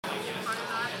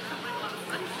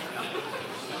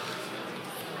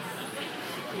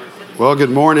Well, good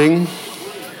morning.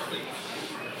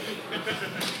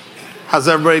 How's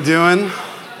everybody doing?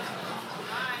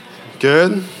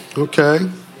 Good? Okay.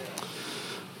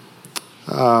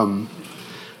 I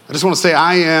just want to say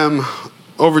I am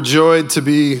overjoyed to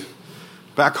be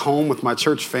back home with my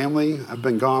church family. I've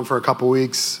been gone for a couple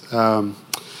weeks, and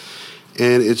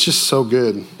it's just so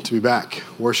good to be back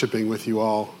worshiping with you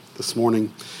all this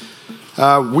morning.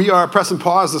 We are pressing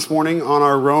pause this morning on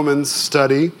our Romans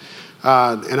study.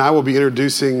 And I will be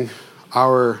introducing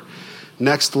our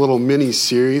next little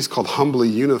mini-series called Humbly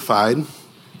Unified.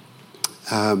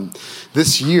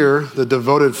 This year, the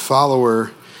Devoted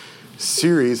Follower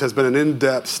series has been an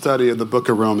in-depth study of the book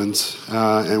of Romans.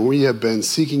 And we have been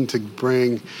seeking to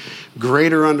bring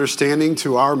greater understanding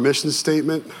to our mission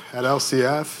statement at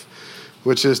LCF,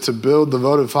 which is to build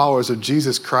devoted followers of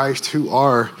Jesus Christ who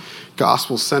are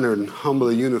gospel-centered,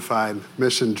 humbly unified,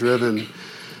 mission-driven,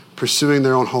 pursuing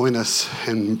their own holiness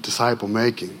and disciple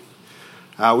making.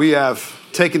 We have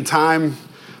taken time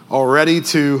already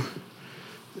to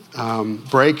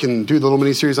break and do the little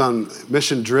mini-series on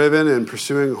mission-driven and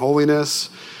pursuing holiness.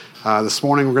 This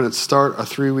morning we're going to start a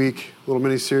 3-week little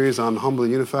mini-series on humbly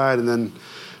unified, and then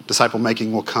disciple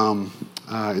making will come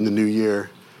in the new year.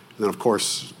 And then, of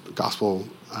course,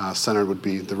 gospel-centered would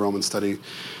be the Roman study,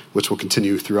 which will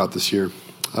continue throughout this year.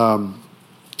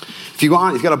 If you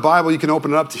want, if you've got a Bible, you can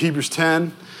open it up to Hebrews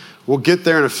 10. We'll get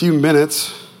there in a few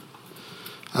minutes.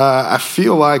 I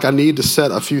feel like I need to set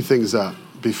a few things up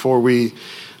before we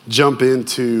jump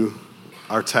into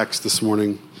our text this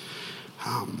morning.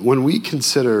 When we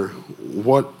consider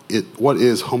what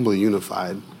is humbly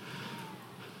unified,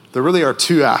 there really are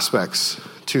two aspects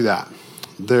to that.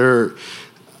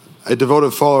 A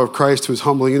devoted follower of Christ who is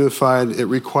humbly unified, it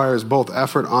requires both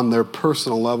effort on their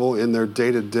personal level in their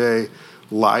day-to-day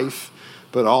life,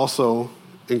 but also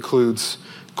includes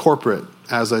corporate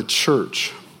as a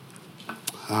church.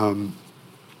 To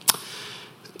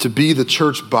be the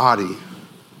church body,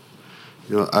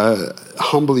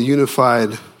 humbly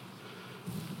unified,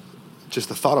 just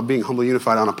the thought of being humbly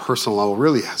unified on a personal level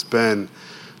really has been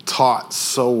taught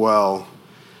so well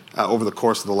over the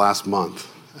course of the last month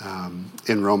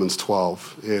in Romans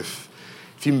 12. If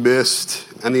you missed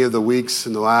any of the weeks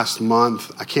in the last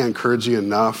month, I can't encourage you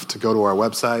enough to go to our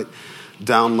website,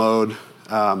 download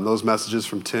those messages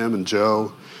from Tim and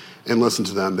Joe, and listen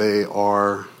to them. They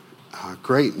are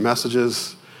great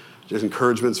messages, just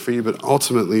encouragements for you, but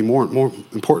ultimately more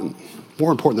important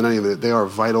than any of it, they are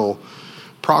vital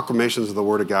proclamations of the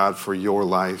Word of God for your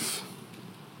life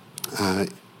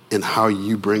and how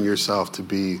you bring yourself to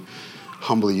be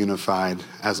humbly unified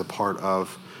as a part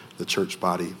of the church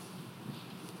body.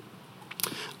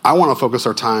 I want to focus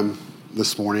our time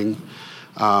this morning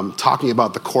talking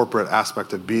about the corporate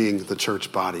aspect of being the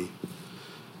church body.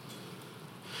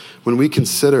 When we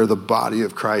consider the body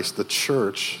of Christ, the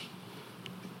church,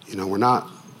 we're not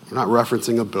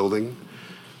referencing a building.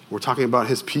 We're talking about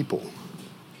his people.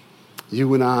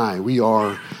 You and I, we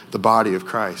are the body of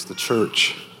Christ, the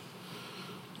church.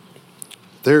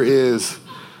 There is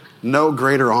no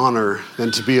greater honor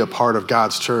than to be a part of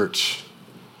God's church.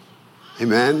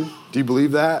 Amen? Do you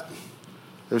believe that?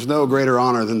 There's no greater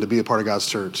honor than to be a part of God's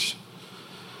church.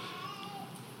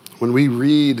 When we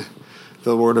read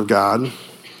the Word of God,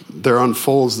 there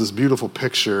unfolds this beautiful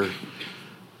picture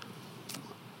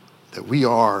that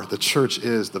the church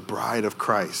is the bride of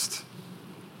Christ.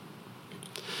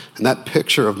 And that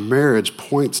picture of marriage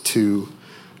points to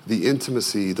the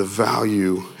intimacy, the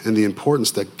value, and the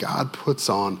importance that God puts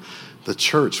on the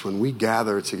church when we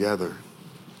gather together.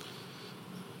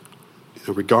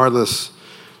 Regardless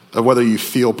of whether you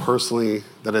feel personally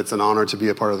that it's an honor to be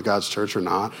a part of God's church or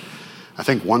not, I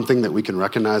think one thing that we can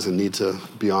recognize and need to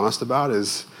be honest about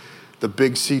is the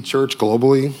Big C church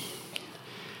globally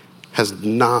has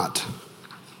not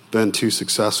been too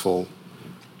successful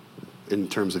in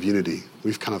terms of unity.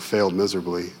 We've kind of failed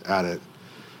miserably at it.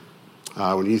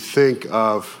 When you think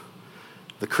of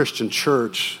the Christian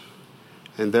church,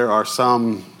 and there are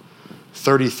some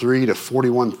 33 to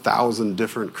 41,000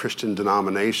 different Christian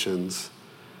denominations,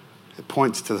 it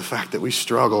points to the fact that we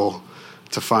struggle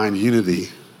to find unity.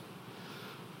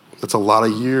 That's a lot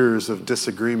of years of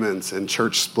disagreements and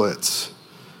church splits.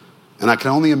 And I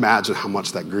can only imagine how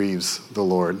much that grieves the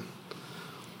Lord.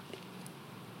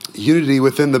 Unity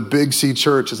within the Big C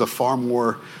church is a far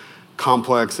more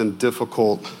complex and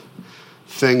difficult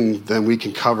thing than we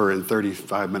can cover in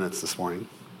 35 minutes this morning.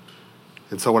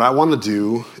 And so what I want to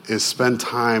do is spend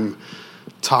time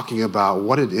talking about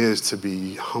what it is to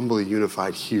be humbly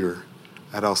unified here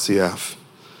at LCF.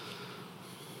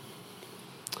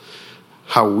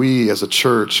 how we as a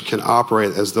church can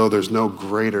operate as though there's no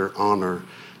greater honor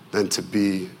than to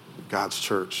be God's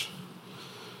church.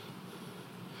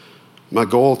 My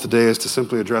goal today is to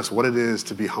simply address what it is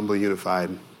to be humbly unified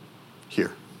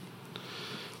here.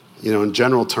 In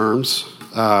general terms,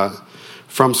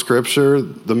 from Scripture,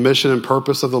 the mission and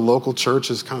purpose of the local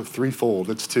church is kind of threefold.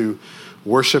 It's to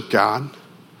worship God,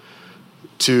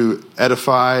 to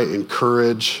edify,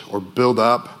 encourage, or build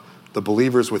up the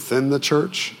believers within the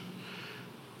church,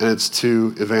 and it's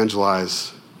to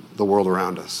evangelize the world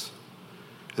around us.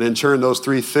 And in turn, those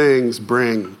three things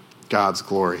bring God's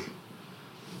glory.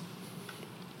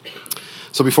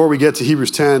 So before we get to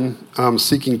Hebrews 10, I'm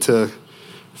seeking to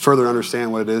further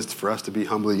understand what it is for us to be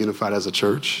humbly unified as a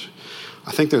church.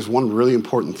 I think there's one really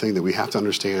important thing that we have to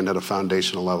understand at a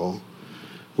foundational level,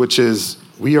 which is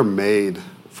we are made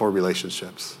for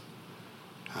relationships.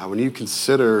 When you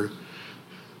consider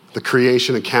the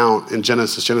creation account in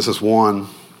Genesis 1,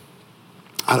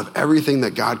 out of everything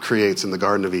that God creates in the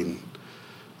Garden of Eden,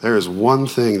 there is one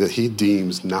thing that he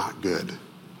deems not good.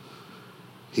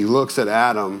 He looks at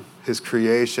Adam, his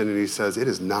creation, and he says, it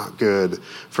is not good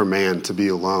for man to be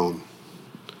alone.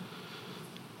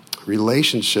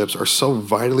 Relationships are so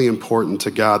vitally important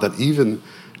to God that even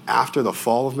after the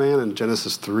fall of man in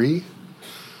Genesis 3,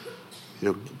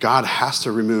 God has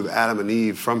to remove Adam and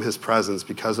Eve from his presence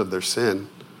because of their sin.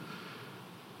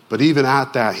 But even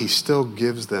at that, he still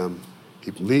gives them,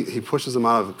 he pushes them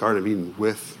out of the Garden of Eden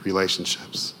with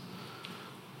relationships.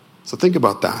 So think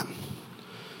about that.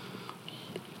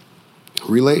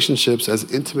 Relationships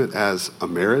as intimate as a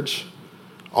marriage,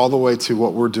 all the way to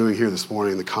what we're doing here this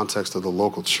morning in the context of the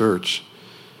local church,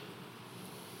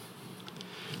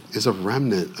 is a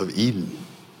remnant of Eden.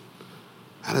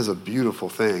 That is a beautiful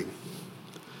thing.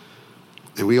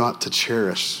 And we ought to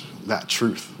cherish that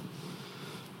truth.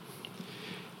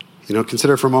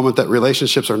 Consider for a moment that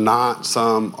relationships are not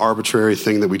some arbitrary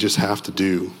thing that we just have to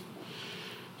do.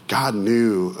 God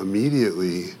knew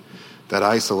immediately that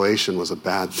isolation was a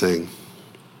bad thing.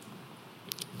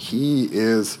 He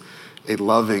is a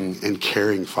loving and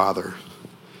caring Father.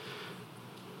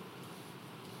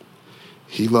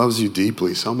 He loves you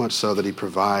deeply, so much so that he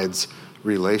provides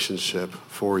relationship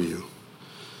for you.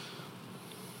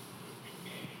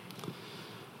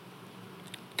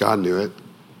 God knew it.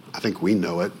 I think we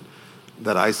know it,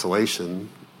 that isolation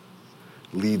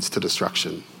leads to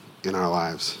destruction in our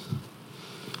lives.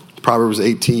 Proverbs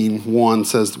 18:1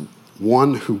 says,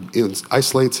 one who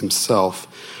isolates himself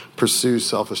pursues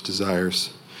selfish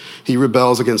desires. He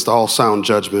rebels against all sound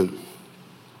judgment.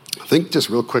 I think just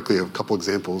real quickly of a couple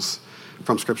examples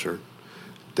from Scripture.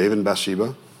 David and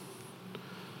Bathsheba.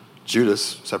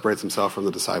 Judas separates himself from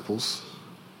the disciples.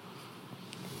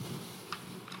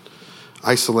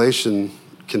 Isolation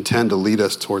can tend to lead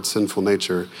us towards sinful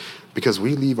nature because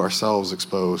we leave ourselves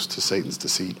exposed to Satan's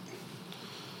deceit.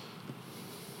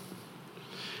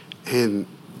 And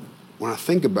when I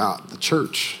think about the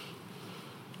church,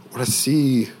 when I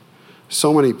see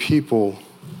so many people,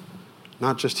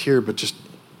 not just here, but just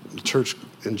the church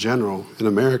in general in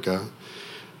America,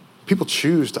 people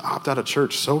choose to opt out of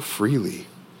church so freely,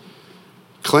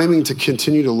 claiming to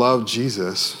continue to love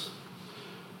Jesus.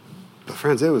 But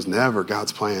friends, it was never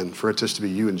God's plan for it just to be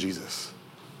you and Jesus.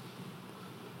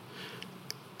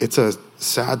 It's a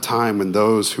sad time when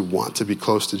those who want to be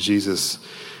close to Jesus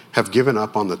have given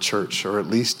up on the church, or at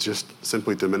least just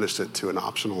simply diminished it to an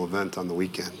optional event on the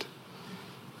weekend.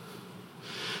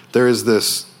 There is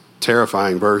this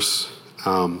terrifying verse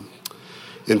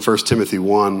in 1 Timothy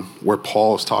 1 where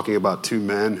Paul is talking about two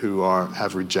men who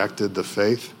have rejected the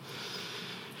faith.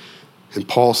 And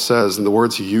Paul says, and the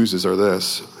words he uses are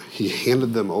this, he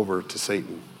handed them over to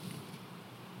Satan.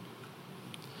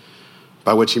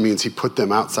 By which he means he put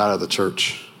them outside of the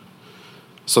church.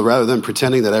 So rather than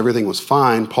pretending that everything was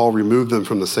fine, Paul removed them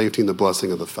from the safety and the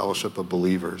blessing of the fellowship of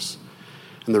believers.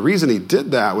 And the reason he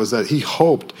did that was that he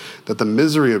hoped that the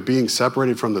misery of being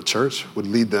separated from the church would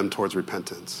lead them towards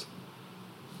repentance.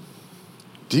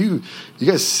 Do you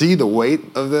guys see the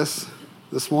weight of this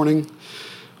morning?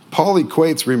 Paul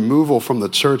equates removal from the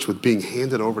church with being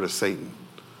handed over to Satan.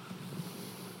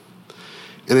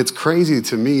 And it's crazy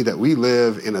to me that we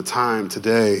live in a time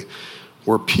today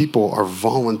where people are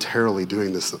voluntarily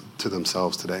doing this to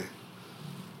themselves today.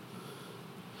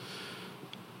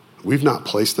 We've not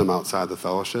placed them outside the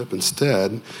fellowship.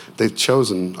 Instead, they've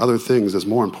chosen other things as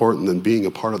more important than being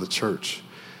a part of the church.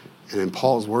 And in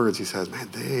Paul's words, he says, man,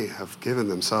 they have given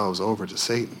themselves over to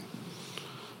Satan.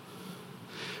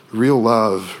 Real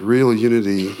love, real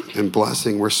unity, and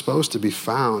blessing were supposed to be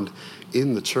found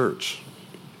in the church.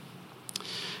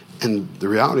 And the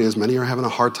reality is many are having a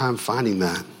hard time finding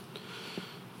that.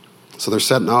 So they're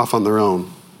setting off on their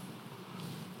own.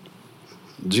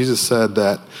 Jesus said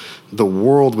that the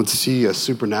world would see a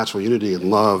supernatural unity and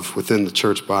love within the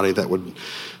church body that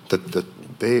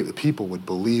the people would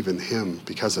believe in him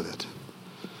because of it.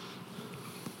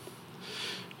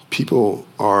 People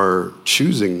are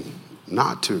choosing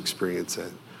not to experience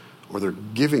it, or they're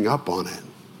giving up on it,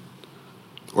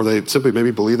 or they simply maybe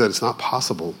believe that it's not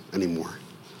possible anymore.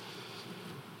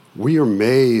 We are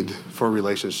made for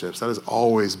relationships. That has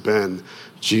always been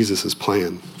Jesus'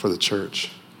 plan for the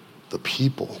church, the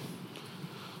people.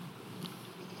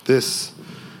 This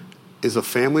is a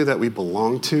family that we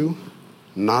belong to,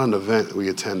 not an event that we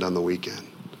attend on the weekend.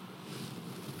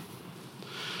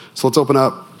 So let's open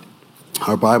up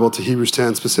our Bible to Hebrews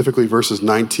 10, specifically verses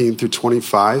 19 through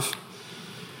 25.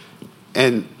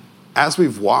 And as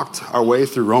we've walked our way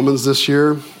through Romans this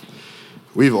year,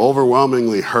 we've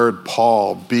overwhelmingly heard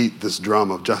Paul beat this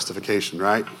drum of justification,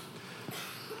 right?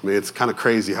 I mean, it's kind of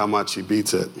crazy how much he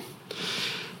beats it.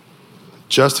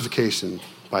 Justification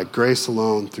by grace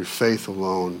alone, through faith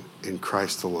alone, in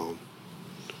Christ alone.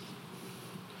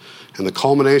 And the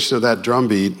culmination of that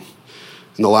drumbeat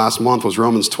in the last month was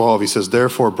Romans 12. He says,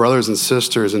 therefore, brothers and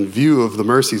sisters, in view of the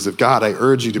mercies of God, I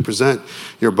urge you to present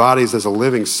your bodies as a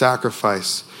living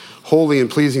sacrifice, holy and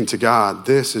pleasing to God.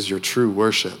 This is your true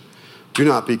worship. Do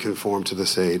not be conformed to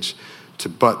this age,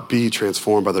 but be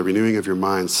transformed by the renewing of your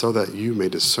mind, so that you may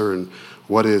discern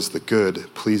what is the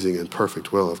good, pleasing, and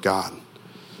perfect will of God.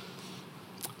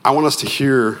 I want us to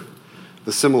hear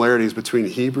the similarities between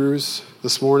Hebrews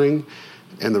this morning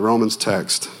and the Romans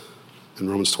text in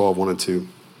Romans 12, 1 and 2,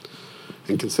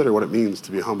 and consider what it means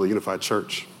to be a humbly unified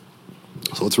church.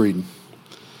 So let's read.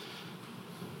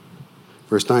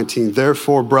 Verse 19,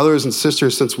 therefore, brothers and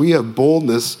sisters, since we have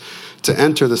boldness to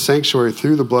enter the sanctuary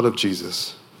through the blood of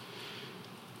Jesus,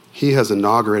 he has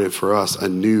inaugurated for us a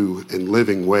new and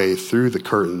living way through the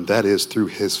curtain, that is, through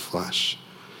his flesh.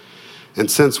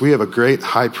 And since we have a great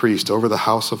high priest over the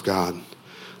house of God,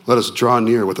 let us draw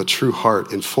near with a true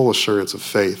heart in full assurance of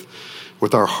faith,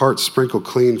 with our hearts sprinkled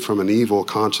clean from an evil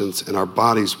conscience and our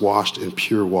bodies washed in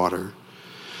pure water.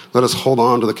 Let us hold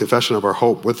on to the confession of our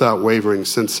hope without wavering,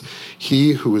 since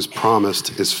he who is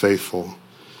promised is faithful.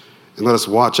 And let us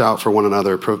watch out for one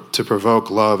another to provoke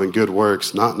love and good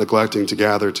works, not neglecting to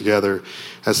gather together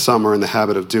as some are in the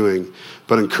habit of doing,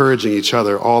 but encouraging each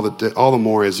other all the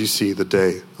more as you see the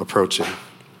day approaching.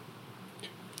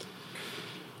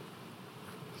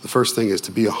 The first thing is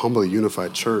to be a humbly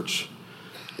unified church.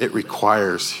 It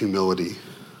requires humility.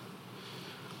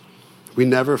 We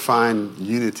never find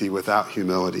unity without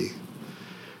humility.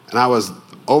 And I was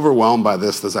overwhelmed by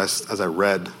this as I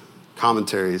read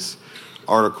commentaries,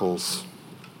 articles,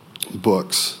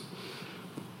 books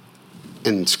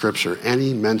in Scripture.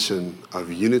 Any mention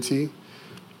of unity,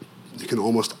 you can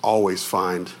almost always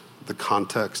find the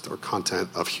context or content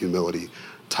of humility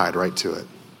tied right to it.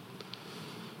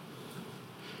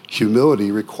 Humility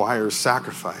requires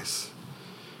sacrifice.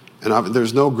 And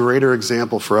there's no greater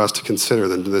example for us to consider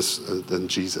than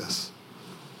Jesus.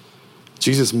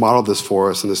 Jesus modeled this for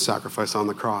us in his sacrifice on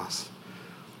the cross.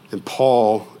 And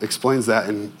Paul explains that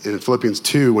in Philippians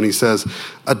 2 when he says,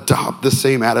 adopt the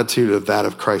same attitude of that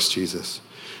of Christ Jesus,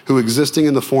 who existing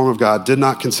in the form of God did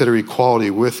not consider equality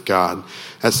with God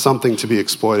as something to be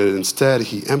exploited. Instead,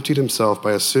 he emptied himself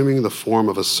by assuming the form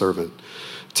of a servant,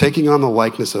 taking on the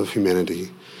likeness of humanity.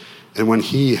 And when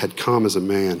he had come as a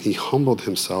man, he humbled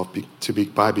himself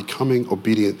by becoming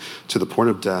obedient to the point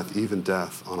of death, even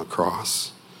death on a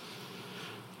cross.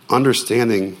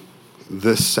 Understanding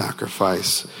this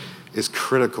sacrifice is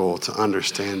critical to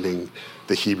understanding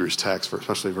the Hebrews text,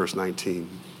 especially verse 19.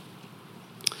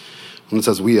 When it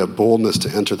says we have boldness to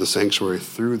enter the sanctuary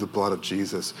through the blood of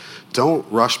Jesus, don't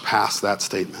rush past that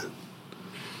statement.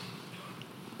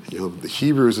 The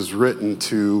Hebrews is written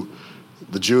to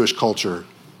the Jewish culture,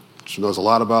 which knows a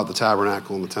lot about the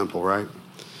tabernacle and the temple, right?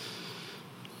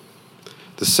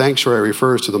 The sanctuary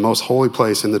refers to the most holy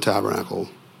place in the tabernacle.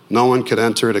 No one could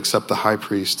enter it except the high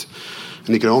priest,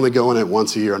 and he could only go in it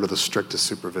once a year under the strictest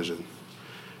supervision.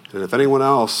 And if anyone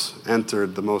else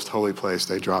entered the most holy place,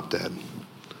 they dropped dead.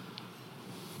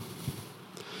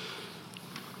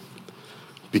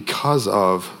 Because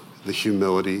of the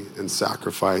humility and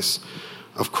sacrifice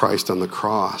of Christ on the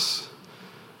cross,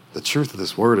 the truth of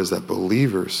this word is that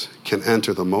believers can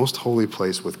enter the most holy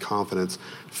place with confidence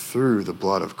through the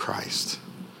blood of Christ.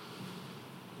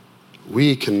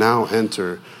 We can now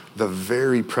enter the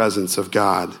very presence of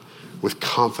God with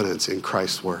confidence in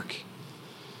Christ's work.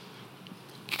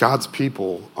 God's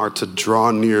people are to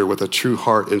draw near with a true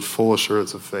heart in full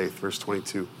assurance of faith, verse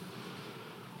 22.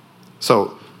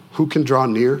 So, who can draw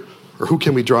near, Or who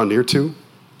can we draw near to?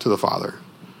 To the Father.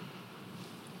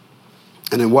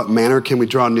 And in what manner can we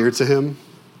draw near to him?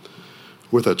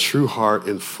 With a true heart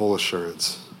and full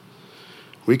assurance.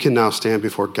 We can now stand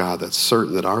before God that's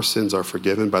certain that our sins are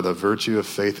forgiven by the virtue of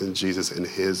faith in Jesus and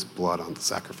his blood on the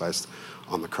sacrifice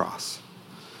on the cross.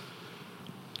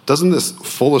 Doesn't this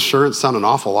full assurance sound an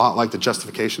awful lot like the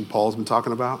justification Paul's been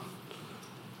talking about?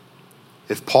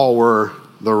 If Paul were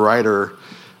the writer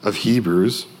of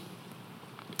Hebrews,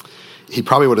 he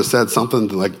probably would have said something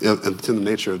like in the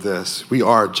nature of this: we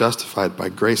are justified by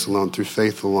grace alone, through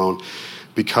faith alone,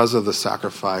 because of the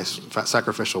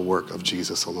sacrificial work of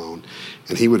Jesus alone.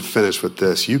 And he would finish with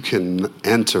this: you can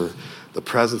enter the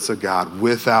presence of God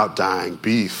without dying.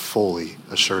 Be fully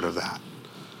assured of that.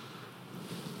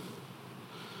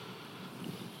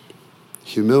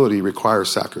 Humility requires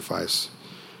sacrifice.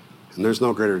 And there's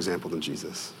no greater example than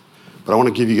Jesus. But I want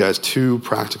to give you guys two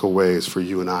practical ways for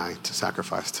you and I to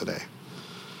sacrifice today.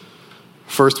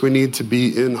 First, we need to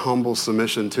be in humble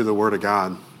submission to the Word of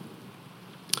God.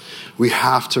 We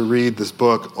have to read this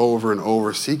book over and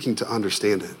over, seeking to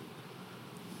understand it.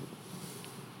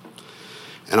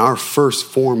 And our first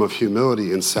form of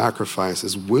humility and sacrifice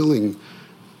is willing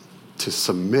to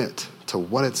submit to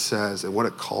what it says and what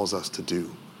it calls us to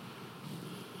do.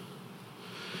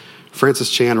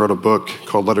 Francis Chan wrote a book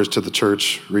called Letters to the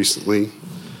Church recently.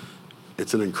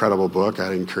 It's an incredible book.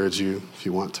 I'd encourage you, if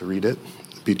you want to read it,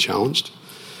 be challenged.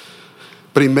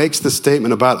 But he makes the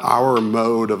statement about our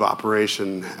mode of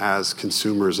operation as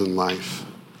consumers in life.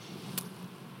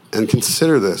 And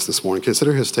consider this morning.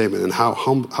 Consider his statement and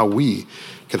how we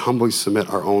can humbly submit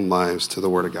our own lives to the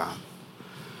Word of God.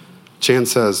 Chan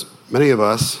says, many of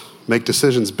us make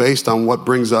decisions based on what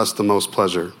brings us the most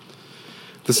pleasure.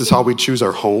 This is how we choose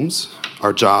our homes,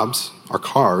 our jobs, our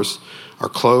cars, our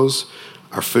clothes,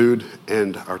 our food,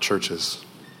 and our churches.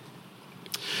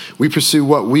 We pursue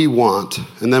what we want,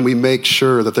 and then we make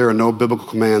sure that there are no biblical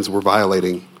commands we're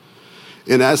violating.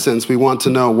 In essence, we want to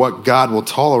know what God will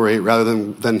tolerate rather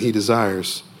than he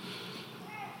desires.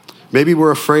 Maybe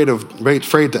we're afraid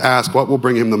to ask what will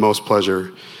bring him the most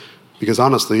pleasure, because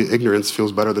honestly, ignorance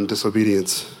feels better than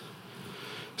disobedience.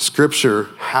 Scripture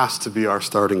has to be our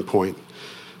starting point.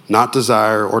 Not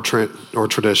desire or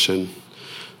tradition.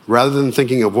 Rather than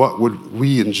thinking of what would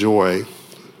we enjoy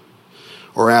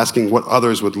or asking what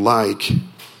others would like,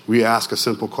 we ask a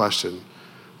simple question: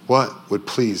 what would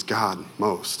please God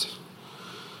most?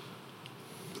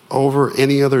 Over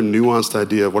any other nuanced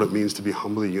idea of what it means to be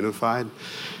humbly unified,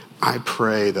 I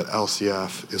pray that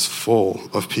LCF is full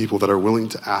of people that are willing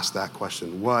to ask that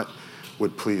question: what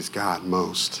would please God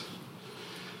most?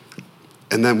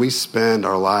 And then we spend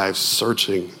our lives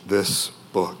searching this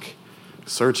book,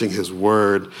 searching his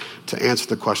word to answer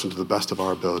the question to the best of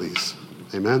our abilities.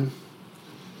 Amen?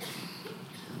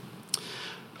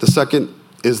 The second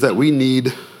is that we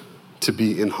need to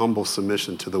be in humble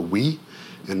submission to the we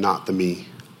and not the me.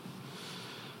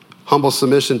 Humble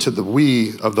submission to the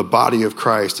we of the body of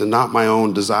Christ and not my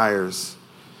own desires.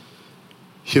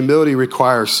 Humility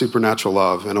requires supernatural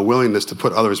love and a willingness to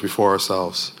put others before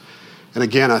ourselves. And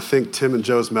again, I think Tim and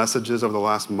Joe's messages over the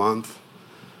last month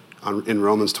in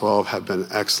Romans 12 have been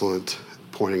excellent,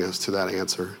 pointing us to that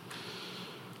answer.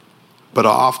 But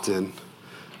often,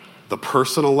 the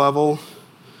personal level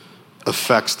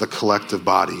affects the collective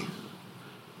body.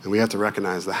 And we have to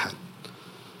recognize that.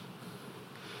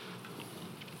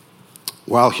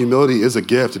 While humility is a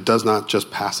gift, it does not just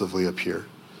passively appear.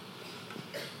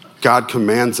 God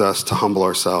commands us to humble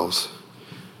ourselves.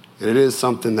 And it is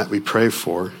something that we pray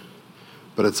for,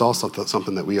 but it's also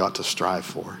something that we ought to strive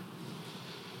for.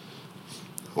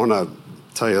 I want to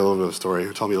tell you a little bit of a story,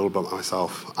 or tell me a little bit about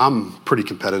myself. I'm pretty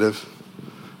competitive.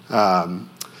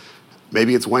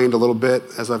 Maybe it's waned a little bit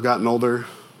as I've gotten older.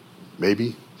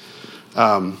 Maybe.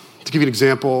 To give you an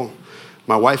example,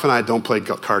 my wife and I don't play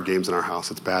card games in our house.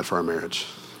 It's bad for our marriage.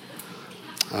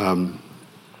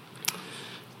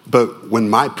 But when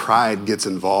my pride gets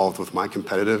involved with my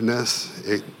competitiveness,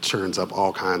 it churns up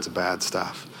all kinds of bad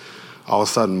stuff. All of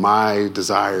a sudden, my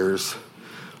desires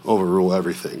overrule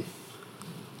everything.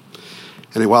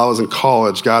 And while I was in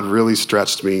college, God really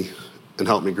stretched me and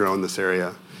helped me grow in this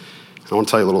area. I want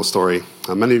to tell you a little story.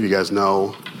 Many of you guys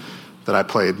know that I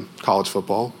played college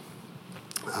football.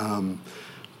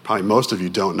 Probably most of you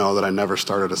don't know that I never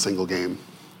started a single game.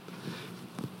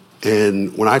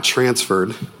 And when I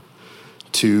transferred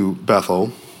to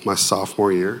Bethel my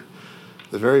sophomore year,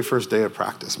 the very first day of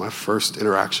practice, my first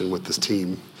interaction with this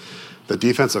team, the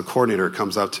defensive coordinator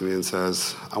comes up to me and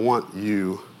says, I want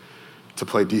you to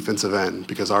play defensive end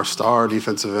because our star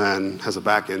defensive end has a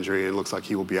back injury and it looks like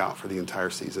he will be out for the entire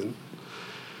season.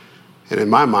 And in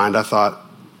my mind, I thought,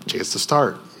 chance to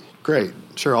start. Great,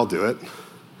 sure, I'll do it.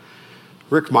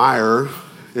 Rick Meyer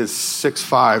is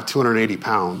 6'5", 280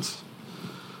 pounds.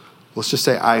 Let's just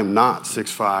say I am not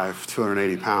 6'5",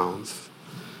 280 pounds.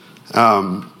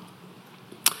 But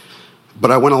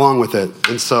I went along with it.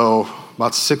 And so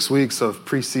about 6 weeks of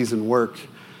preseason work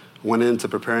went into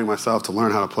preparing myself to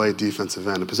learn how to play defensive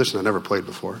end, a position I never played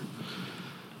before.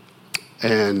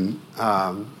 And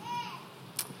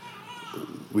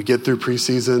we get through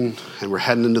preseason, and we're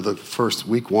heading into the first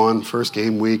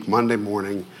game week, Monday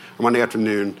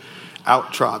afternoon.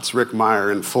 Out trots Rick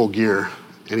Meyer in full gear,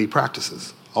 and he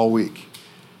practices all week.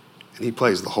 And he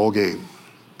plays the whole game.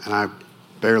 And I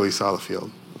barely saw the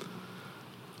field.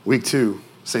 Week 2,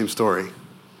 same story.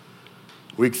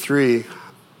 Week 3,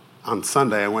 on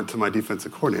Sunday, I went to my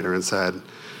defensive coordinator and said,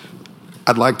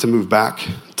 I'd like to move back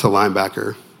to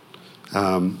linebacker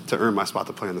to earn my spot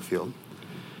to play on the field.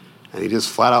 And he just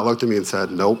flat out looked at me and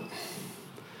said, nope.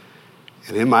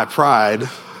 And in my pride,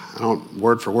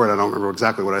 word for word, I don't remember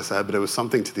exactly what I said, but it was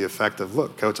something to the effect of,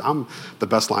 look, coach, I'm the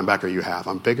best linebacker you have.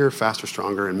 I'm bigger, faster,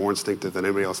 stronger, and more instinctive than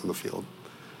anybody else on the field.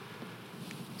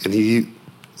 And he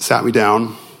sat me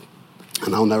down,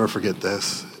 and I'll never forget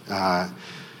this.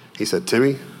 He said,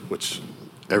 Timmy, which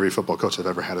every football coach I've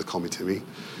ever had has called me Timmy.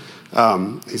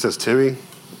 He says, Timmy,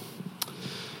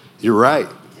 you're right.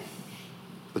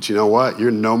 But you know what?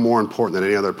 You're no more important than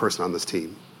any other person on this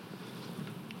team.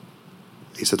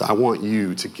 He said, I want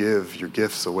you to give your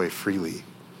gifts away freely. He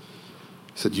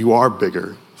said, you are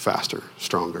bigger, faster,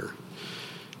 stronger.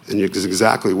 And it's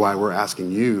exactly why we're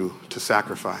asking you to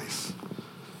sacrifice.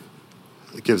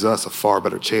 It gives us a far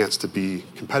better chance to be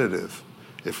competitive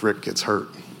if Rick gets hurt.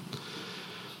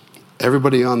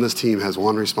 Everybody on this team has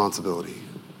one responsibility,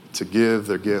 to give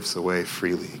their gifts away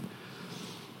freely.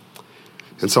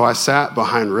 And so I sat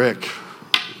behind Rick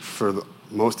for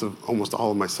almost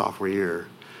all of my sophomore year,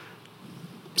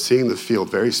 seeing the field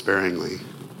very sparingly.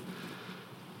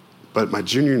 But my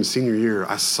junior and senior year,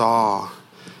 I saw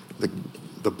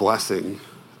the blessing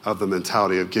of the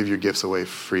mentality of give your gifts away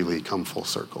freely come full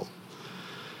circle.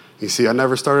 You see, I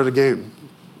never started a game.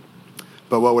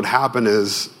 But what would happen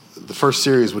is the first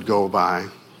series would go by,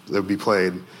 that would be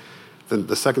played. Then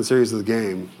the second series of the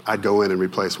game, I'd go in and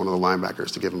replace one of the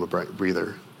linebackers to give him a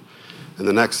breather. In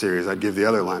the next series, I'd give the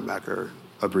other linebacker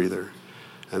a breather.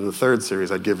 And the third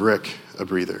series, I'd give Rick a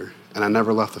breather. And I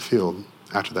never left the field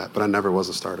after that, but I never was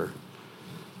a starter.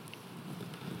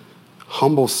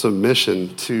 Humble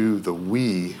submission to the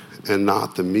we and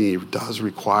not the me does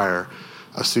require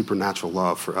a supernatural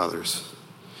love for others.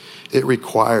 It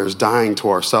requires dying to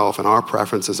ourselves and our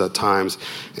preferences at times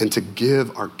and to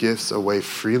give our gifts away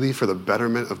freely for the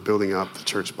betterment of building up the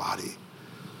church body.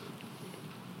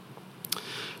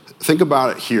 Think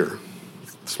about it here.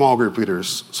 Small group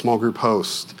leaders, small group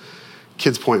hosts,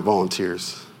 Kids Point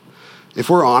volunteers. If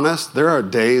we're honest, there are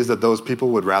days that those people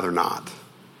would rather not.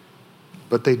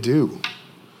 But they do.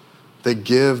 They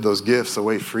give those gifts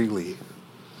away freely.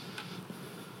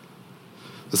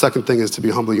 The second thing is to be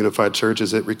a humbly unified church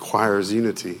is it requires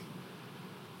unity.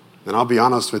 And I'll be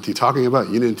honest with you, talking about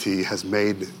unity has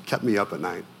kept me up at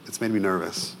night. It's made me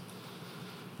nervous.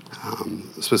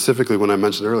 Specifically when I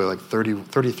mentioned earlier, like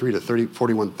 33 to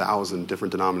 41,000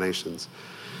 different denominations.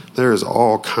 There's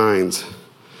all kinds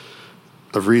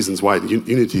of reasons why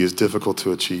unity is difficult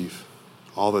to achieve.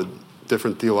 All the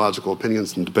different theological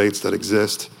opinions and debates that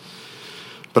exist.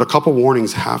 But a couple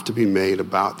warnings have to be made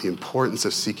about the importance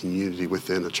of seeking unity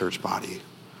within a church body.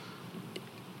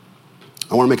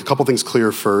 I want to make a couple things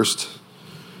clear first,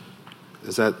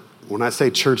 is that when I say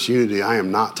church unity, I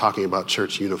am not talking about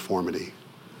church uniformity.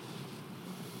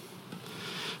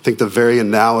 I think the very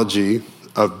analogy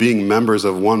of being members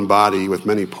of one body with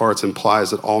many parts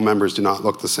implies that all members do not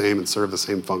look the same and serve the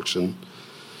same function.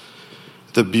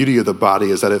 The beauty of the body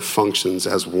is that it functions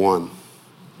as one,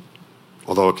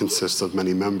 although it consists of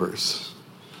many members.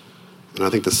 And I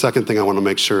think the second thing I want to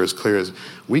make sure is clear is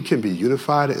we can be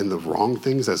unified in the wrong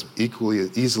things as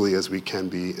easily as we can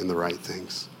be in the right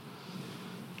things.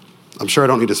 I'm sure I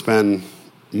don't need to spend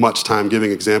much time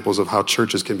giving examples of how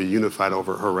churches can be unified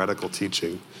over heretical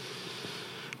teaching.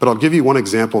 But I'll give you one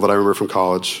example that I remember from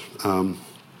college.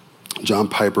 John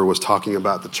Piper was talking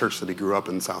about the church that he grew up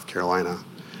in South Carolina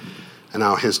and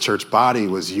how his church body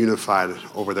was unified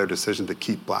over their decision to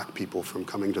keep black people from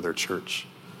coming to their church.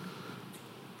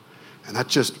 And that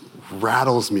just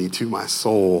rattles me to my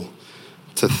soul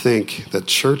to think that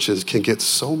churches can get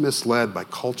so misled by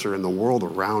culture and the world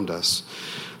around us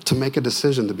to make a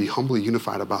decision to be humbly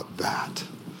unified about that.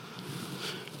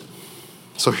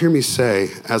 So hear me say,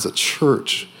 as a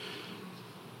church,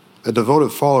 a devoted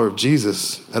follower of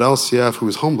Jesus at LCF who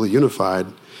is humbly unified,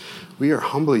 we are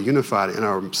humbly unified in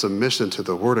our submission to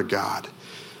the Word of God.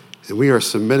 And we are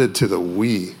submitted to the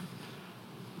we,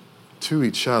 to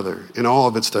each other in all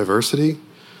of its diversity,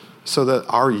 so that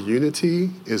our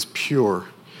unity is pure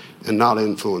and not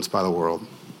influenced by the world.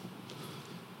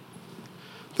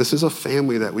 This is a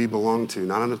family that we belong to,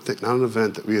 not an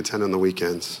event that we attend on the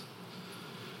weekends.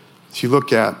 If you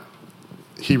look at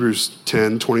Hebrews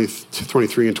 10,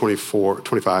 23 and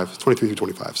 25,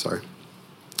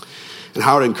 and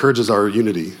how it encourages our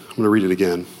unity. I'm going to read it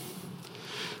again.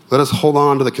 Let us hold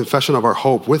on to the confession of our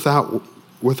hope without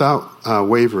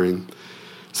wavering,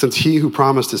 since he who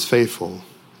promised is faithful.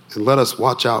 And let us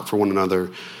watch out for one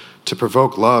another to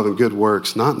provoke love and good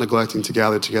works, not neglecting to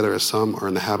gather together as some are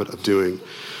in the habit of doing,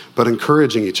 but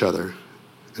encouraging each other,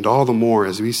 and all the more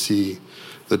as we see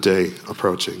the day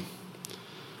approaching.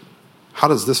 How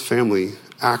does this family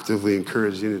actively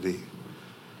encourage unity?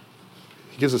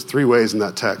 He gives us 3 ways in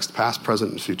that text: past,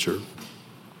 present, and future.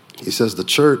 He says, the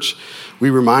church, we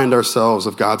remind ourselves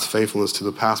of God's faithfulness to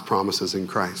the past promises in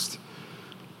Christ.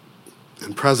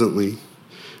 And presently,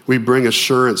 we bring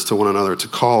assurance to one another,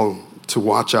 to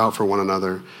watch out for one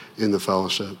another in the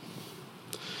fellowship.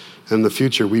 And in the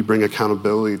future, we bring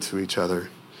accountability to each other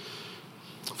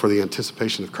for the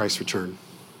anticipation of Christ's return.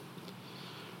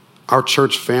 Our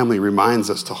church family reminds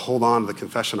us to hold on to the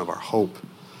confession of our hope.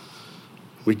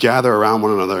 We gather around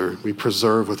one another. We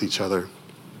preserve with each other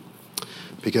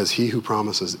because he who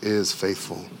promises is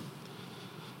faithful.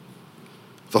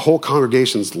 The whole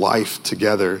congregation's life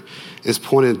together is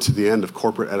pointed to the end of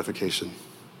corporate edification.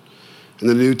 In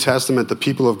the New Testament, the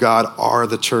people of God are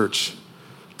the church.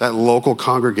 That local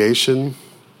congregation,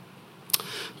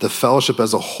 the fellowship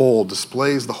as a whole,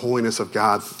 displays the holiness of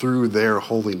God through their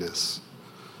holiness.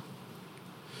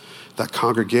 That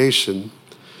congregation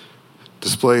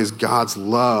displays God's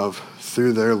love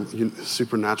through their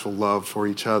supernatural love for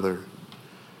each other.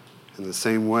 In the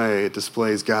same way, it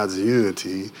displays God's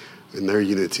unity in their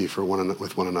unity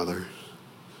with one another.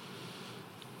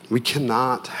 We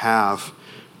cannot have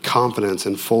confidence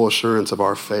and full assurance of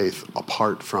our faith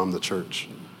apart from the church.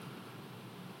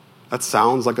 That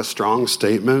sounds like a strong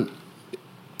statement,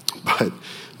 but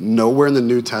nowhere in the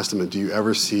New Testament do you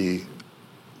ever see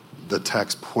the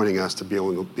text pointing us to be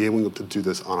able to do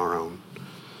this on our own.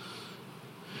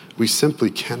 We simply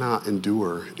cannot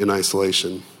endure in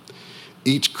isolation.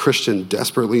 Each Christian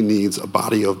desperately needs a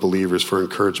body of believers for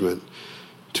encouragement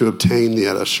to obtain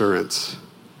that assurance.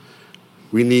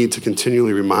 We need to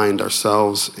continually remind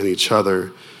ourselves and each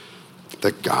other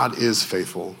that God is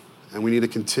faithful, and we need to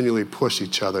continually push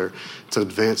each other to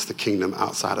advance the kingdom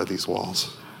outside of these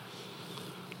walls.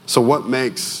 So what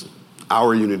makes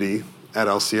our unity at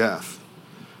LCF?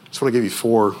 I just want to give you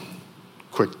 4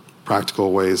 quick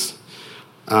practical ways.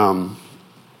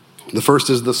 The first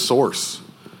is the source,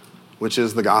 which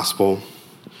is the gospel.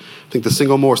 I think the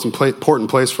single most important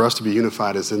place for us to be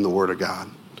unified is in the Word of God.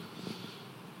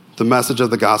 The message of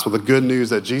the gospel, the good news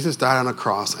that Jesus died on a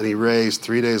cross and he raised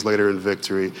 3 days later in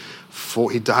victory.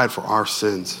 He died for our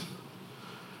sins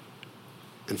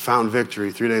and found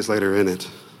victory 3 days later in it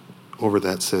over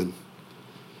that sin.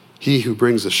 He who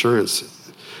brings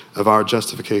assurance of our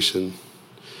justification,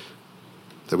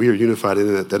 that we are unified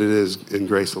in it, that it is in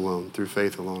grace alone, through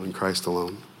faith alone, in Christ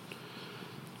alone.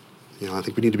 I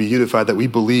think we need to be unified that we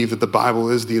believe that the Bible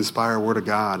is the inspired word of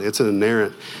God. It's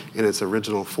inerrant in its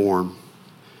original form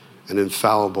and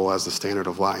infallible as the standard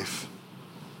of life.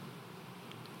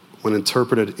 When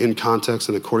interpreted in context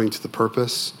and according to the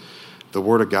purpose, the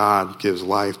word of God gives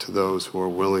life to those who are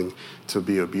willing to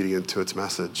be obedient to its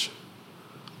message.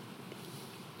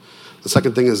 The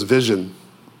second thing is vision.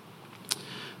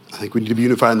 I think we need to be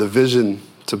unified in the vision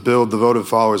to build devoted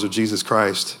followers of Jesus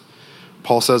Christ.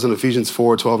 Paul says in Ephesians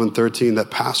 4:12 and 13 that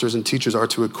pastors and teachers are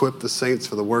to equip the saints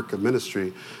for the work of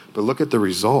ministry. But look at the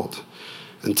result.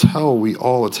 Until we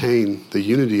all attain the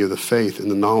unity of the faith and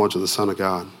the knowledge of the Son of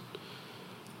God.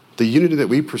 The unity that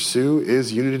we pursue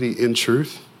is unity in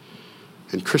truth.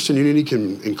 And Christian unity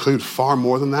can include far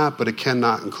more than that, but it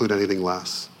cannot include anything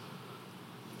less.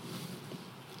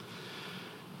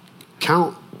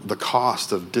 Count the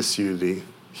cost of disunity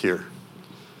here.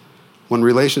 When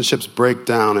relationships break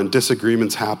down and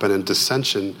disagreements happen and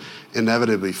dissension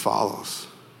inevitably follows.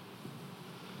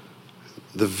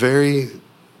 Every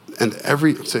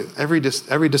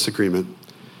disagreement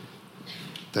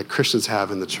that Christians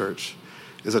have in the church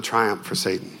is a triumph for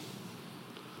Satan.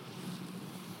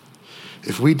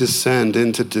 If we descend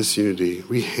into disunity,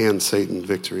 we hand Satan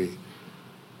victory.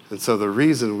 And so the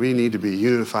reason we need to be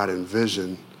unified in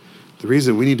vision The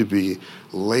reason we need to be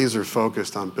laser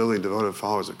focused on building devoted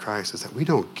followers of Christ is that we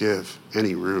don't give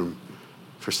any room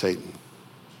for Satan.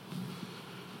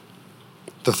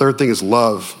 The third thing is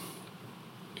love.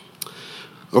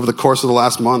 Over the course of the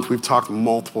last month, we've talked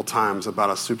multiple times about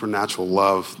a supernatural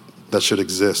love that should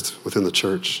exist within the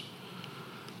church.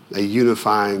 A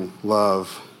unifying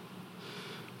love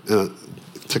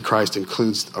to Christ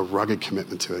includes a rugged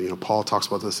commitment to it. Paul talks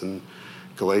about this in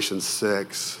Galatians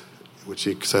 6, which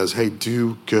he says, hey,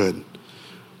 do good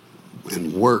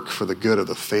and work for the good of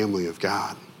the family of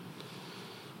God.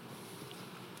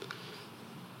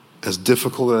 As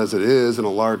difficult as it is in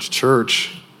a large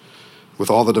church,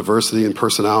 with all the diversity and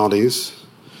personalities,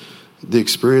 the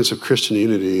experience of Christian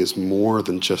unity is more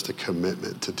than just a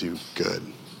commitment to do good.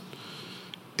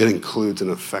 It includes an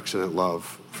affectionate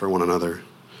love for one another.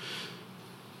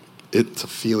 It's a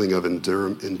feeling of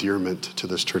endearment to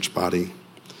this church body.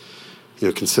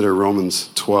 Consider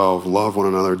Romans 12, love one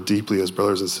another deeply as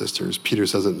brothers and sisters. Peter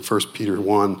says it in 1 Peter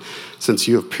 1, since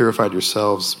you have purified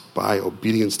yourselves by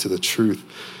obedience to the truth,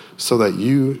 so that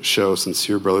you show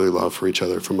sincere brotherly love for each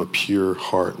other from a pure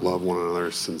heart. Love one another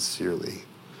sincerely.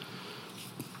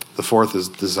 The fourth is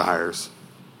desires.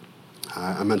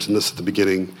 I mentioned this at the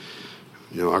beginning.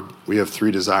 We have three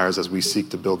desires as we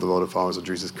seek to build devoted followers of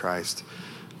Jesus Christ: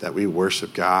 that we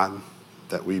worship God,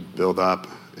 that we build up,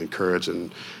 encourage,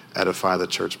 and edify the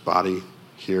church body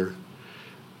here,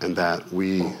 and that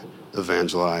we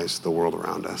evangelize the world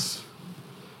around us.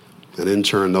 And in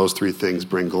turn, those three things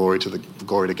bring glory to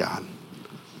God.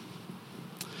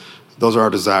 Those are our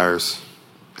desires.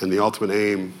 And the ultimate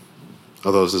aim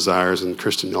of those desires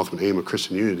the ultimate aim of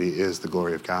Christian unity is the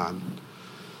glory of God.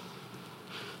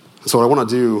 So what I want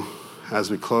to do as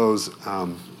we close is I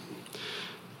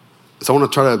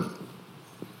want to try to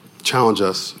challenge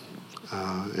us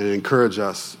and encourage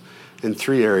us in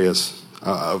three areas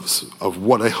of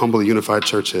what a humbly unified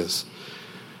church is.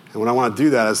 And what I want to do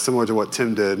that is similar to what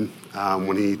Tim did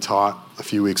when he taught a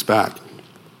few weeks back.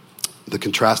 The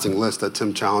contrasting list that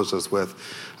Tim challenged us with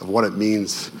of what it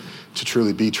means to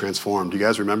truly be transformed. Do you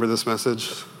guys remember this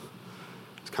message?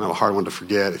 It's kind of a hard one to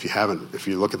forget. If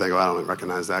you look at that and go, I don't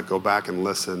recognize that, go back and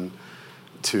listen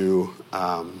to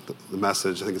the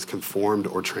message. I think it's conformed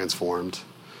or transformed.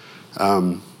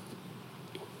 Tim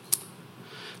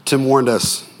warned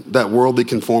us that worldly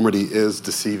conformity is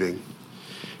deceiving.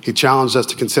 He challenged us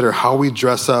to consider how we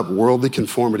dress up worldly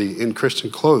conformity in Christian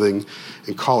clothing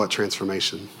and call it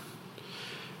transformation.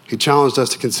 He challenged us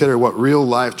to consider what real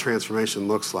life transformation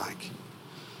looks like.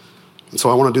 And so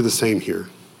I want to do the same here.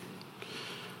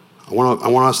 I want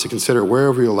us to consider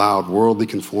where we allowed worldly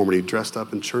conformity dressed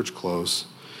up in church clothes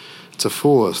to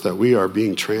fool us that we are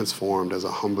being transformed as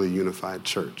a humbly unified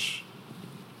church.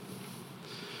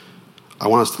 I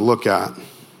want us to look at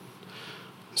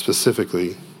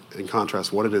specifically in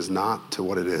contrast what it is not to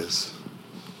what it is.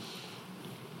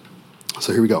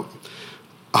 So here we go.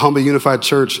 A humbly unified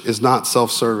church is not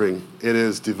self-serving. It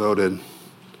is devoted.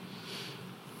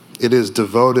 It is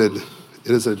devoted.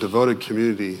 It is a devoted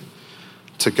community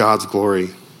to God's glory.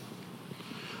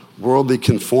 Worldly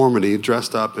conformity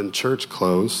dressed up in church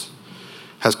clothes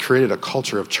has created a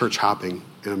culture of church hopping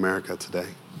in America today.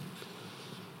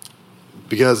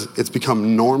 Because it's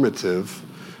become normative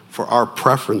for our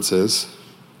preferences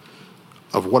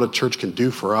of what a church can do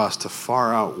for us to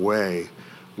far outweigh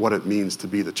what it means to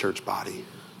be the church body.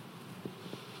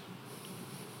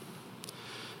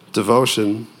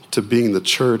 Devotion to being the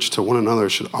church to one another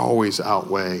should always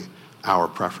outweigh our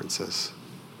preferences.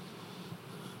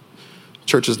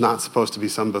 Church is not supposed to be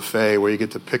some buffet where you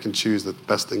get to pick and choose the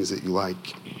best things that you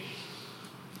like.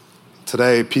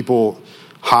 Today, people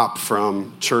hop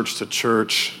from church to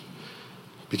church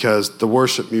because the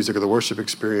worship music or the worship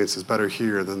experience is better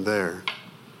here than there.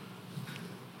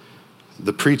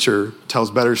 The preacher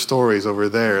tells better stories over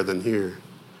there than here.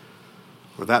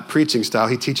 Or that preaching style,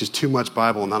 he teaches too much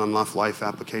Bible and not enough life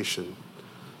application.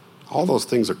 All those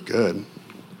things are good.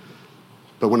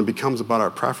 But when it becomes about our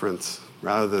preference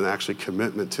rather than actually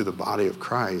commitment to the body of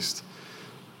Christ,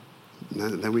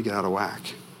 then we get out of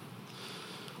whack.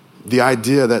 The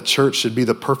idea that church should be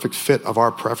the perfect fit of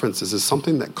our preferences is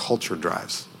something that culture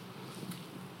drives.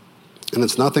 And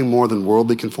it's nothing more than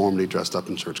worldly conformity dressed up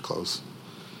in church clothes.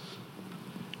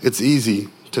 It's easy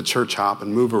to church hop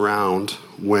and move around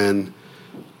when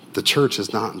the church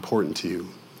is not important to you.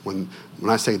 When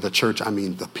I say the church, I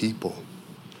mean the people.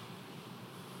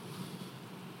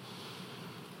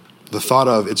 The thought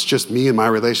of it's just me and my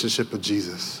relationship with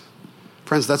Jesus.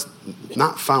 Friends, that's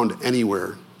not found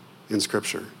anywhere in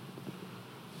Scripture.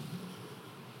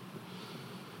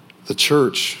 The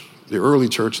church, the early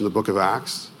church in the book of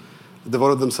Acts, They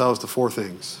devoted themselves to 4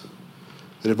 things.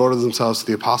 They devoted themselves to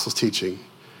the apostles' teaching,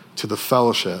 to the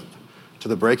fellowship, to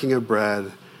the breaking of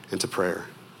bread, and to prayer.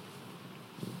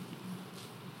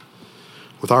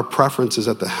 With our preferences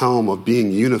at the helm of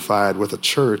being unified with a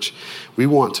church, we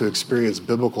want to experience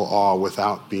biblical awe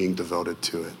without being devoted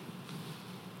to it.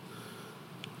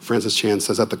 Francis Chan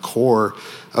says at the core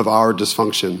of our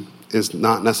dysfunction is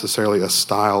not necessarily a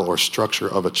style or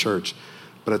structure of a church,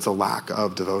 but it's a lack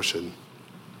of devotion.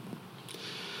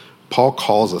 Paul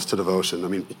calls us to devotion. I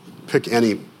mean, pick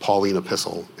any Pauline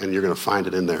epistle and you're going to find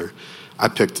it in there. I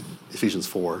picked Ephesians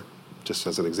 4 just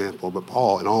as an example, but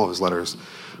Paul in all of his letters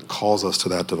calls us to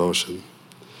that devotion.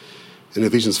 In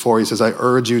Ephesians 4, he says, I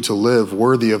urge you to live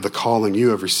worthy of the calling you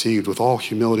have received with all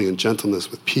humility and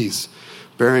gentleness, with peace,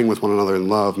 bearing with one another in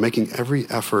love, making every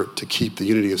effort to keep the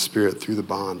unity of spirit through the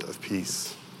bond of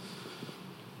peace.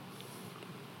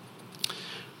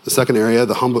 The second area,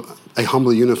 a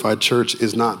humbly unified church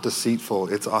is not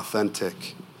deceitful, it's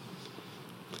authentic.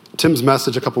 Tim's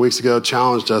message a couple weeks ago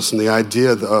challenged us in the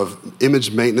idea of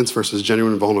image maintenance versus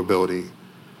genuine vulnerability.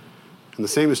 And the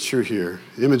same is true here.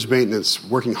 Image maintenance,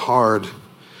 working hard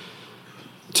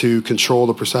to control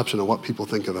the perception of what people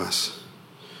think of us,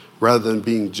 rather than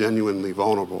being genuinely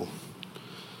vulnerable.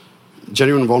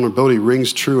 Genuine vulnerability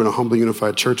rings true in a humbly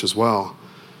unified church as well.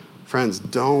 Friends,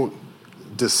 don't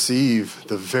deceive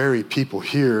the very people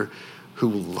here who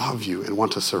love you and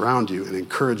want to surround you and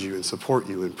encourage you and support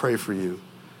you and pray for you.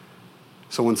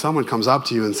 So when someone comes up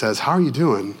to you and says, how are you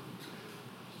doing?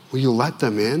 Will you let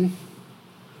them in?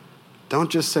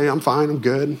 Don't just say, I'm fine, I'm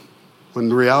good, when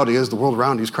the reality is the world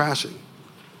around you is crashing.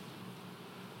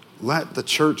 Let the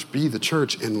church be the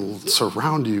church and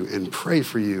surround you and pray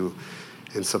for you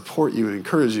and support you and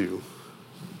encourage you.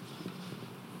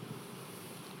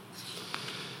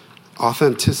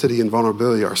 Authenticity and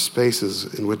vulnerability are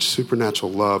spaces in which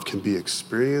supernatural love can be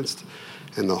experienced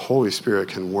and the Holy Spirit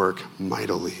can work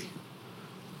mightily.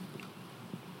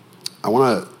 I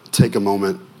want to take a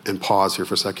moment and pause here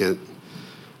for a second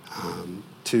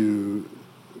to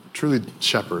truly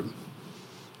shepherd.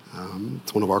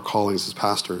 It's one of our callings as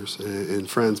pastors. And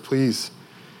friends, please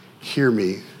hear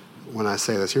me when I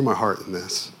say this. Hear my heart in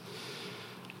this.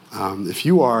 If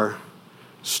you are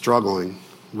struggling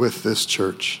with this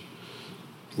church,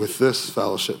 with this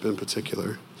fellowship in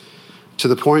particular, to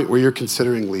the point where you're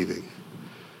considering leaving,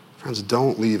 friends,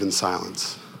 don't leave in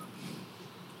silence.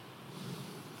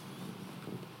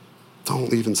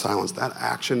 Don't leave in silence. That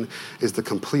action is the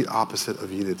complete opposite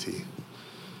of unity.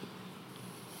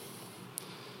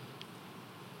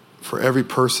 For every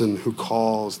person who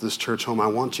calls this church home, I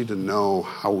want you to know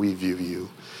how we view you.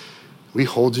 We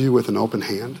hold you with an open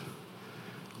hand.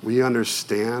 We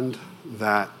understand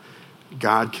that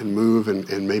God can move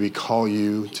and maybe call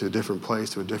you to a different place,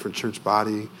 to a different church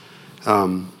body.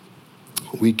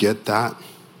 We get that.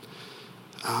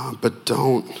 But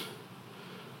don't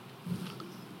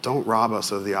rob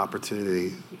us of the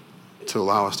opportunity to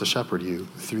allow us to shepherd you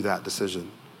through that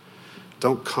decision.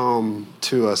 Don't come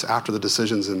to us after the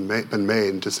decision's been made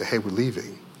and just say, hey, we're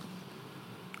leaving.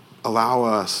 Allow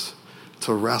us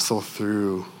to wrestle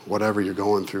through whatever you're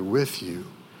going through with you.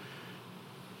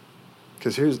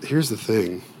 Because here's the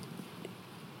thing.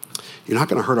 You're not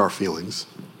going to hurt our feelings.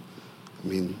 I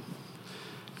mean,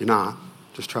 you're not.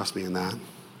 Just trust me in that.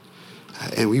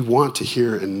 And we want to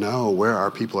hear and know where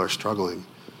our people are struggling.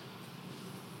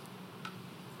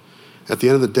 At the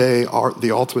end of the day,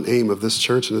 the ultimate aim of this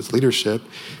church and its leadership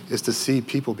is to see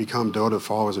people become devoted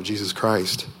followers of Jesus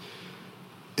Christ.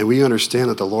 And we understand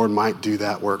that the Lord might do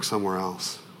that work somewhere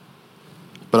else.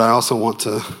 But I also want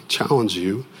to challenge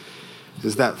you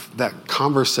is that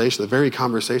conversation, the very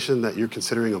conversation that you're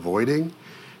considering avoiding,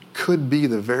 could be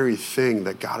the very thing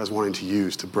that God is wanting to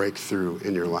use to break through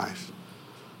in your life.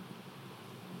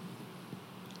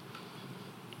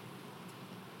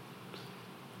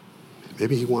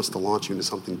 Maybe he wants to launch you into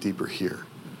something deeper here,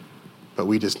 but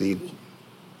we just need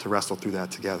to wrestle through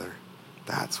that together.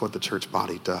 That's what the church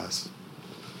body does.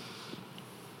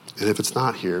 And if it's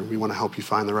not here, we want to help you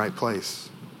find the right place.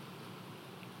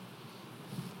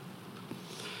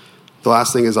 The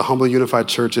last thing is a humbly unified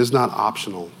church is not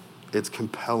optional. It's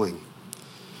compelling.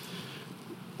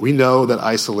 We know that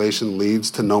isolation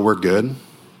leads to nowhere good.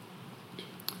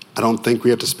 I don't think we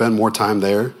have to spend more time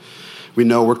there. We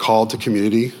know we're called to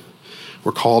community.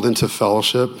 We're called into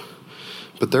fellowship.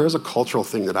 But there is a cultural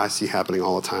thing that I see happening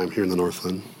all the time here in the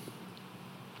Northland.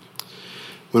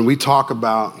 When we talk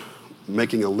about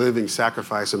making a living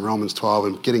sacrifice in Romans 12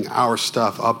 and getting our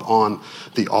stuff up on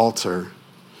the altar,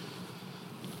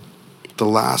 the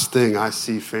last thing I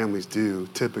see families do,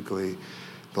 typically,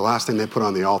 the last thing they put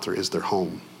on the altar is their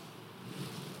home.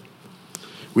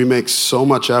 We make so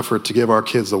much effort to give our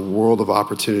kids a world of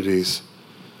opportunities.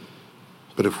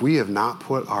 But if we have not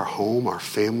put our home, our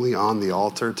family on the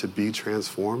altar to be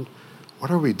transformed, what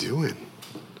are we doing?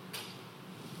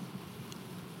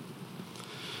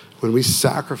 When we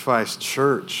sacrifice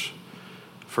church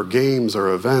for games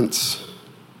or events,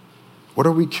 what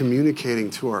are we communicating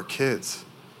to our kids?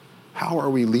 How are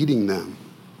we leading them?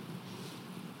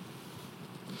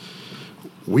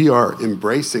 We are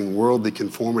embracing worldly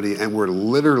conformity, and we're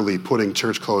literally putting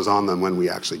church clothes on them when we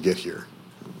actually get here.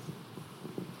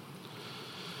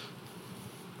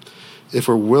 If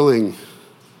we're willing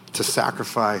to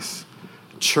sacrifice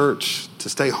church to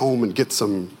stay home and get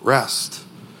some rest,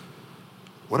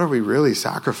 what are we really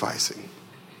sacrificing?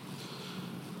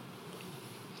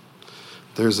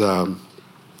 There's a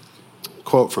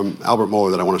quote from Albert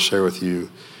Mohler that I want to share with you,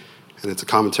 and it's a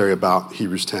commentary about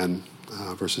Hebrews 10,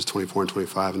 verses 24 and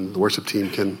 25, and the worship team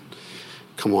can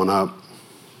come on up.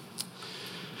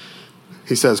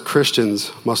 He says,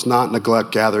 Christians must not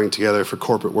neglect gathering together for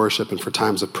corporate worship and for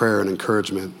times of prayer and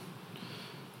encouragement.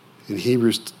 In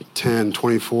Hebrews 10,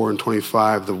 24 and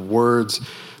 25,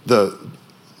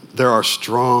 there are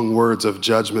strong words of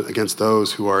judgment against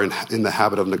those who are in the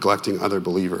habit of neglecting other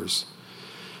believers.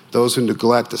 Those who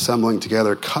neglect assembling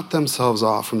together cut themselves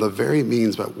off from the very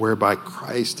means whereby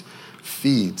Christ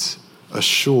feeds,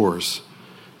 assures,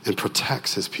 and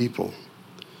protects his people.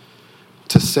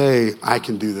 To say, I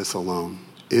can do this alone,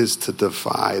 is to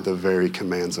defy the very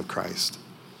commands of Christ.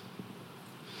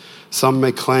 Some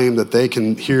may claim that they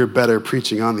can hear better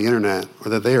preaching on the internet or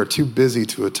that they are too busy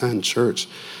to attend church,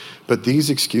 but these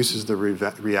excuses the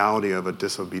reality of a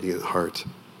disobedient heart.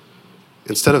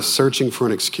 Instead of searching for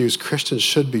an excuse, Christians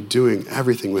should be doing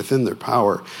everything within their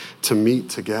power to meet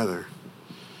together.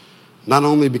 Not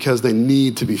only because they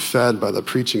need to be fed by the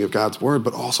preaching of God's word,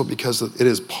 but also because it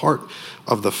is part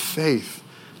of the faith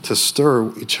to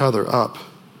stir each other up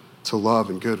to love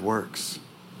and good works.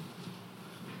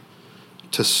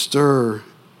 To stir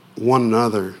one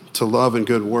another to love and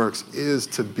good works is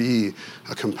to be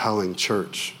a compelling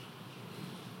church.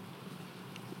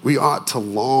 We ought to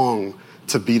long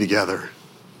to be together.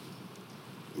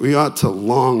 We ought to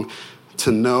long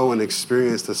to know and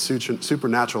experience the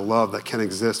supernatural love that can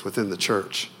exist within the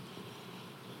church.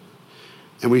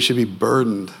 And we should be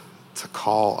burdened to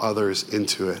call others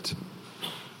into it,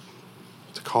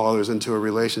 to call others into a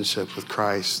relationship with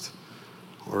Christ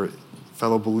or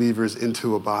fellow believers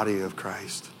into a body of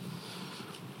Christ.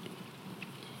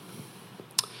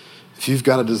 If you've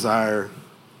got a desire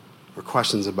or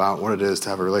questions about what it is to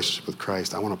have a relationship with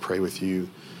Christ, I want to pray with you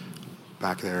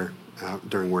back there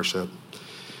during worship.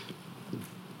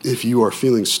 If you are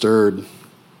feeling stirred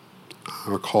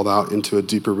or called out into a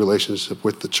deeper relationship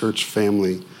with the church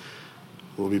family,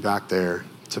 we'll be back there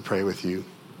to pray with you.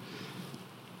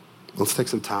 Let's take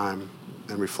some time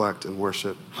and reflect and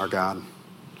worship our God.